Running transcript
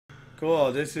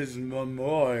Cool, this is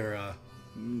Moirai.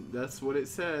 That's what it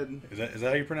said. Is that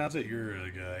how you pronounce it? You're a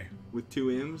guy. With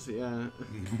 2 M's, yeah.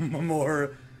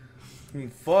 More.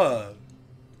 Fuck.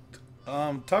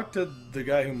 Talk to the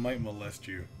guy who might molest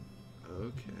you.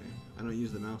 Okay. I don't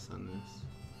use the mouse on this.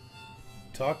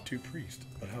 Talk to priest.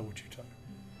 But how would you talk?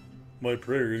 My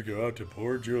prayers go out to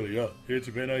poor Julia. It's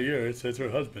been a year since her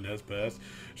husband has passed.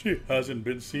 She hasn't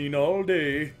been seen all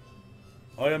day.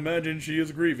 I imagine she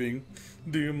is grieving.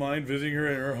 Do you mind visiting her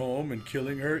in her home and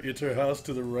killing her? It's her house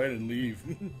to the right and leave.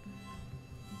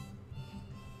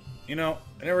 You know,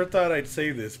 I never thought I'd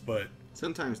say this, but...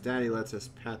 Sometimes Daddy lets us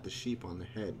pat the sheep on the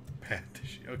head. Pat the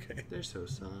sheep, okay. They're so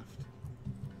soft.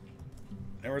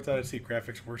 Never thought I'd see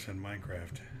graphics worse than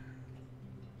Minecraft.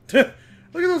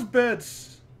 Look at those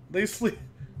beds! They sleep.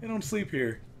 They don't sleep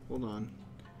here. Hold on.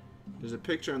 There's a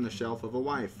picture on the shelf of a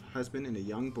wife, husband, and a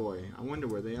young boy. I wonder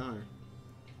where they are.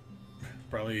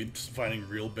 Probably just finding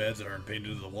real beds that aren't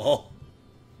painted to the wall.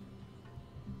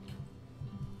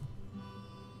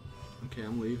 Okay,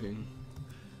 I'm leaving.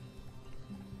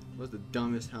 What's the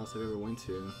dumbest house I've ever went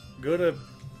to? Go to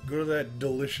that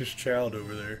delicious child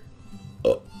over there.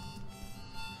 Oh.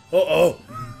 Oh.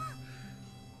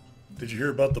 Did you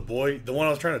hear about the boy? The one I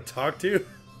was trying to talk to?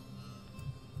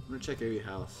 I'm gonna check every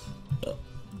house.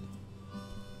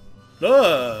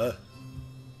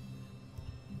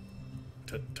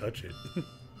 Touch it.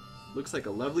 Looks like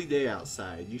a lovely day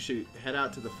outside. You should head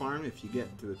out to the farm if you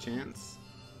get to the chance.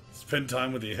 Spend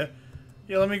time with the...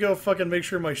 Yeah, let me go fucking make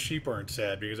sure my sheep aren't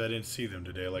sad because I didn't see them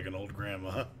today like an old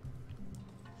grandma.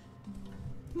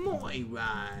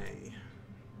 Moirai.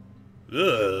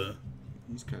 Ugh.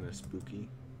 He's kind of spooky.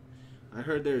 I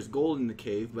heard there's gold in the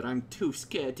cave, but I'm too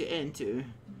scared to enter.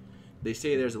 They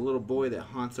say there's a little boy that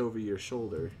haunts over your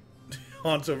shoulder.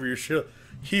 Haunts over your shoulder.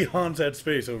 He haunts that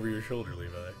space over your shoulder,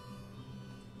 Levi.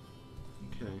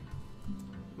 Okay.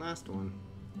 Last one.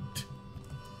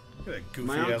 Look at that goofy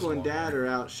My ass uncle and wall dad there. are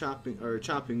out shopping or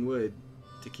chopping wood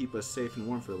to keep us safe and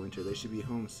warm for the winter. They should be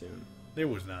home soon. There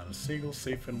was not a single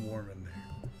safe and warm in there.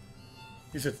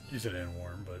 You said and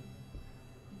warm, but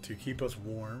to keep us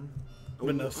warm,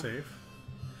 but not safe.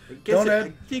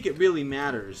 I think it really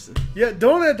matters. Yeah,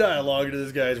 don't add dialogue to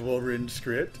this guy's well-written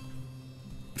script.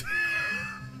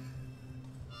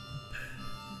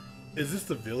 Is this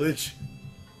the village?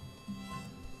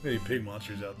 Maybe pig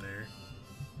monsters out there.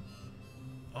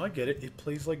 Oh, I get it. It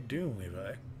plays like Doom,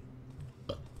 Levi.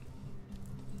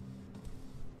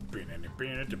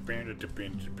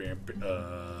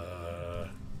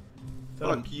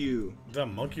 Fuck you. Is that a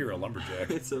monkey or a lumberjack?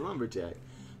 It's a lumberjack.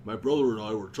 My brother and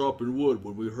I were chopping wood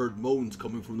when we heard moans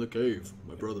coming from the cave.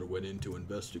 My brother went in to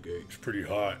investigate. It's pretty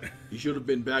hot. He should have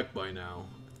been back by now.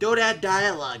 Don't add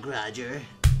dialogue, Roger.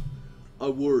 I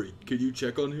worried. Can you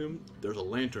check on him? There's a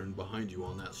lantern behind you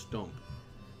on that stump.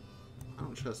 I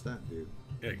don't trust that dude.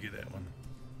 Yeah, get that one.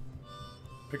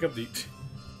 Pick up the...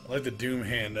 I like the Doom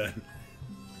hand.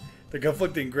 The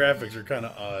conflicting graphics are kind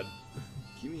of odd.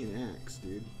 Give me an axe,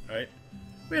 dude. Right?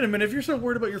 Wait a minute, if you're so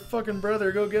worried about your fucking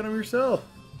brother, go get him yourself.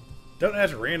 Don't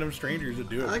ask random strangers to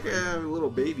do it. I like I have a little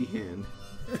baby hand.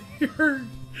 You're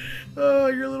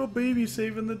a little baby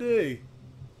saving the day.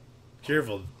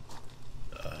 Careful.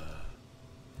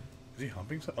 Is he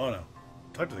humping something? Oh no.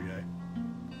 Talk to the guy.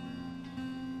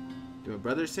 Did my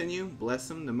brother send you? Bless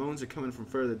him. The moans are coming from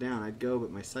further down. I'd go, but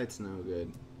my sight's no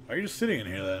good. Why are you just sitting in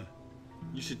here then?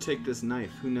 You should take this knife.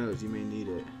 Who knows? You may need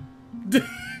it.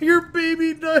 Your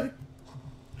baby knife.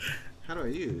 How do I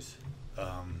use?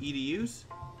 E to use?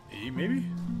 E maybe?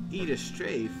 E to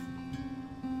strafe.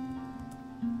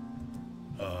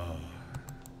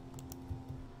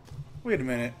 Wait a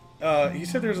minute. He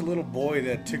said there's a little boy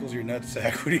that tickles your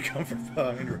nutsack when you come from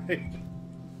behind, right?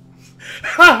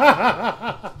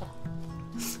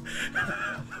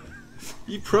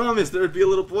 You promised there would be a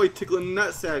little boy tickling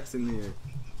nutsacks in here.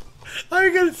 How are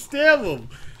you gonna stab him?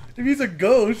 If he's a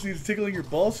ghost, he's tickling your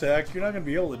ball sack, you're not gonna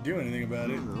be able to do anything about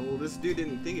I it. don't know. Well, this dude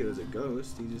didn't think it was a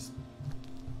ghost. He just...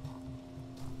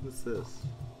 What's this?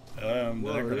 The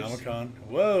Whoa, Necronomicon.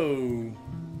 Whoa!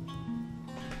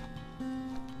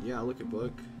 Yeah, look at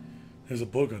book. There's a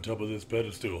book on top of this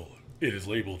pedestal. It is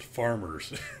labeled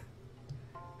Farmers.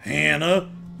 Hannah!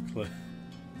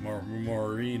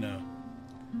 Marina.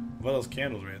 What about those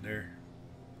candles right there?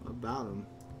 About him.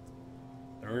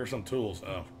 There are some tools.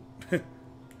 Oh. This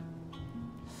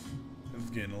is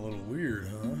getting a little weird,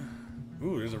 huh?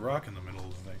 Ooh, there's a rock in the middle of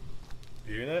the thing.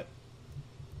 You hear that?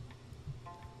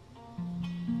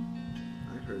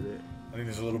 I heard it. I think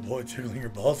there's a little boy tickling your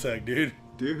ball sack, dude.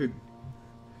 Dude.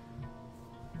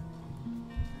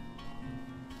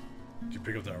 Did you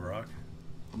pick up that rock?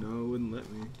 No, it wouldn't let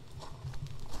me.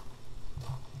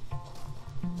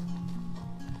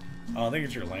 Oh, I think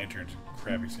it's your lantern's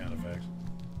crappy sound effects.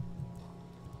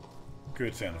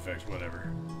 Good sound effects,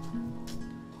 whatever.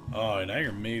 Oh, now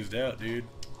you're mazed out, dude.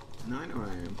 No, I know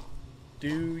I am.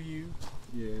 Do you?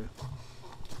 Yeah.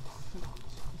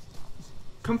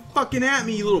 Come fucking at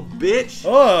me, you little bitch!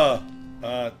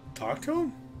 Talk to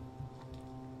him?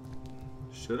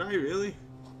 Should I really?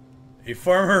 A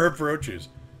farmer approaches.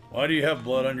 Why do you have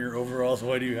blood on your overalls?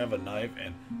 Why do you have a knife?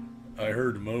 And I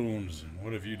heard moans.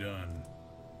 What have you done?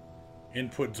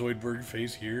 Input Zoidberg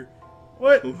face here.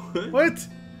 What? What? What?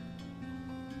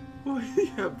 Why do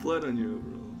you have blood on your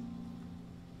overalls?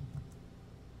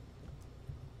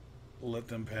 Let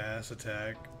them pass.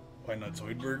 Attack. Why not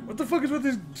Zoidberg? What the fuck is with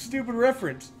this stupid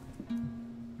reference?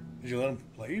 Did you let him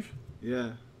leave?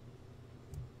 Yeah.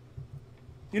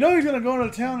 You know he's gonna go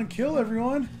into town and kill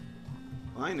everyone.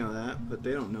 Well, I know that, but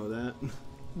they don't know that.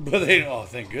 But they, oh,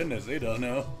 thank goodness, they don't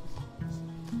know.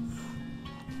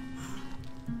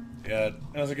 Yeah,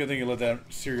 that was a good thing you let that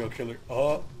serial killer.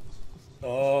 Oh.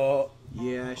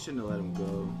 Yeah, I shouldn't have let him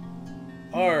go.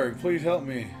 Arg, please help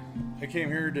me. I came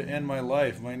here to end my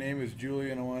life. My name is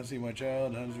Julie and I want to see my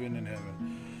child and husband in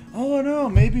heaven. Oh no,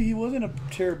 maybe he wasn't a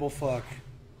terrible fuck.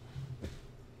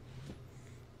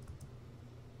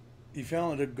 He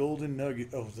found a golden nugget.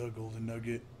 Oh, the golden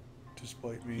nugget. To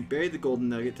spite He me. buried the golden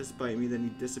nugget to spite me, then he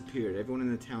disappeared. Everyone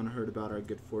in the town heard about our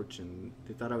good fortune.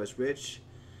 They thought I was rich.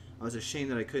 I was ashamed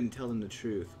that I couldn't tell them the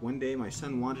truth. One day my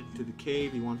son wandered into the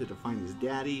cave. He wanted to find his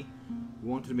daddy. He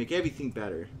wanted to make everything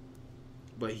better.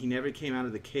 But he never came out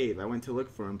of the cave. I went to look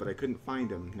for him, but I couldn't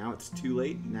find him. Now it's too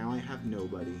late. Now I have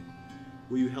nobody.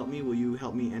 Will you help me? Will you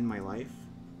help me end my life?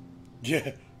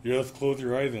 Yeah, just close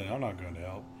your eyes and I'm not going to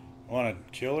help. Want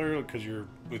to kill her because you're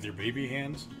with your baby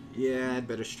hands? Yeah, I'd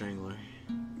better strangle her.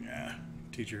 Yeah,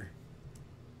 teach her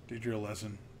a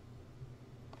lesson.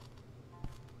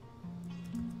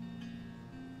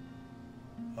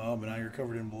 Oh, but now you're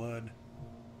covered in blood.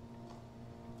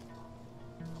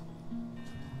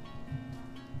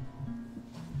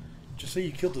 Just say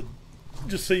you killed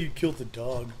the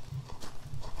dog.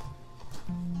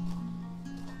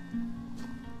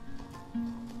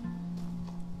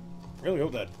 Really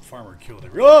hope that farmer killed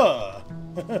it. Ah!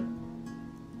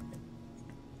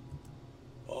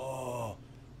 Oh,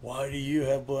 why do you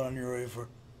have blood on your rifle?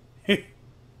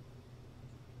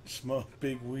 Smoke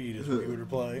big weed is what you would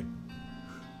reply.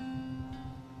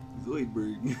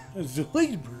 Zoidberg.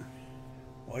 Zoidberg.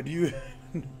 Why do you have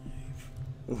a knife?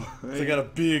 Why? I got a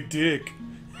big dick.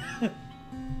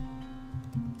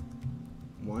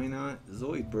 Why not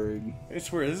Zoidberg? I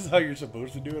swear, this is how you're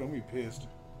supposed to do it. I'm gonna be pissed.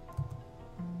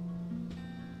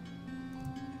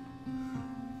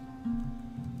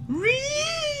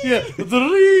 Yeah, let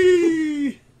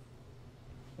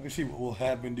me see what will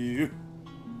happen to you.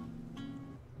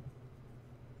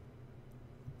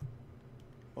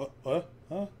 What?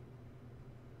 Huh?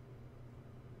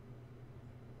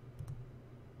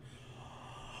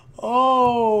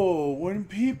 Oh, when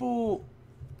people...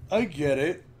 I get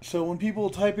it. So when people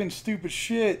type in stupid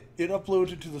shit, it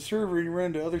uploads it to the server and you run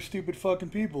into other stupid fucking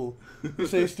people who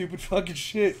say stupid fucking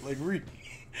shit. Like,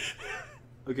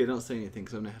 Okay, don't say anything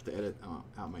because I'm going to have to edit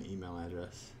out my email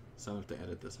address. So I have to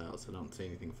edit this out, so don't say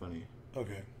anything funny.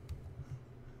 Okay.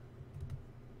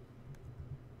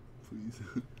 Please.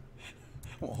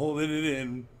 I'm holding it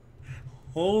in.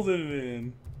 Holding it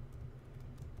in.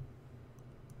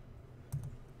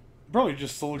 Probably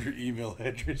just sold your email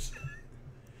address.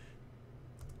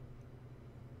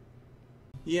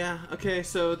 Yeah, okay,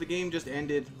 so the game just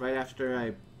ended right after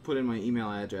I put in my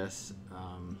email address.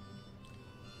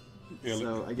 Yeah,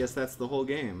 so I guess that's the whole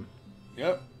game.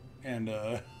 Yep. And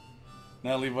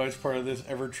now Levi's part of this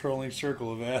ever-trolling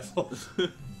circle of assholes.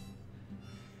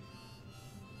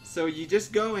 So you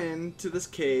just go into this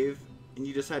cave and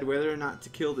you decide whether or not to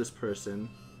kill this person.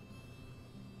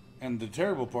 And the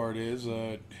terrible part is,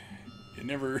 it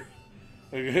never...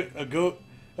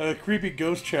 A creepy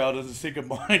ghost child doesn't sneak up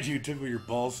behind you, tickle your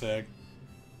ball sack.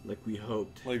 Like we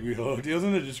hoped. Like we hoped. It was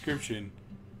in the description.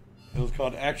 It was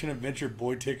called Action Adventure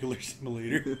Boy Tickler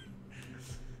Simulator.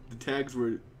 The tags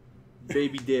were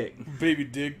Baby Dick. Baby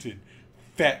Dick and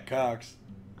Fat Cocks.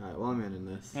 Alright, well I'm ending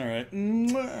this. Alright.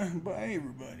 Bye,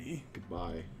 everybody.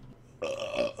 Goodbye.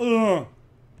 Couple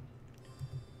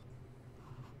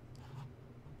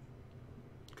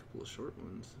of short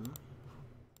ones, huh?